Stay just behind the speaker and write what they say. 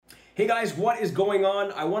Hey guys, what is going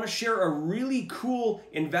on? I want to share a really cool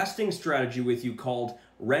investing strategy with you called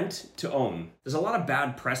rent to own. There's a lot of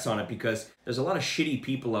bad press on it because there's a lot of shitty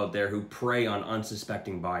people out there who prey on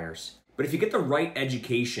unsuspecting buyers. But if you get the right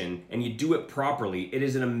education and you do it properly, it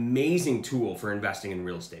is an amazing tool for investing in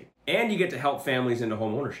real estate. And you get to help families into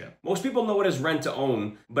home ownership. Most people know it as rent to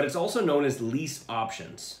own, but it's also known as lease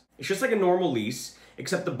options. It's just like a normal lease,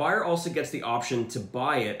 except the buyer also gets the option to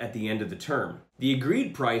buy it at the end of the term. The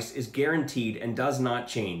agreed price is guaranteed and does not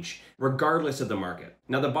change, regardless of the market.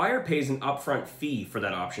 Now, the buyer pays an upfront fee for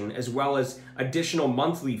that option, as well as additional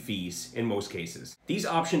monthly fees in most cases. These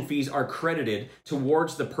option fees are credited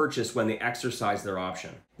towards the purchase when they exercise their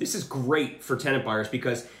option. This is great for tenant buyers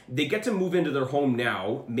because they get to move into their home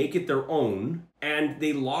now, make it their own, and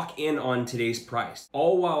they lock in on today's price,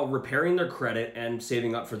 all while repairing their credit and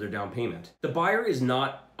saving up for their down payment. The buyer is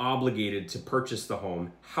not obligated to purchase the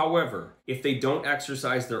home. However, if they don't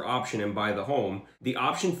exercise their option and buy the home, the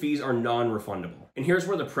option fees are non-refundable. And here's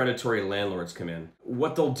where the predatory landlords come in.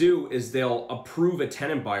 What they'll do is they'll approve a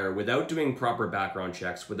tenant buyer without doing proper background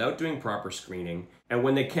checks, without doing proper screening, and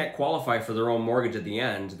when they can't qualify for their own mortgage at the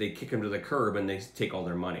end, they kick them to the curb and they take all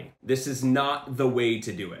their money. This is not the way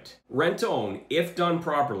to do it. Rent to own, if done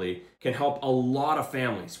properly, can help a lot of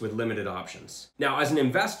families with limited options. Now, as an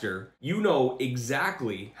investor, you know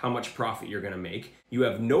exactly how much profit you're gonna make. You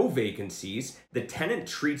have no vacancies. The tenant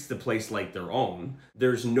treats the place like their own.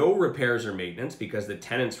 There's no repairs or maintenance because the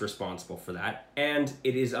tenant's responsible for that. And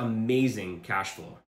it is amazing cash flow.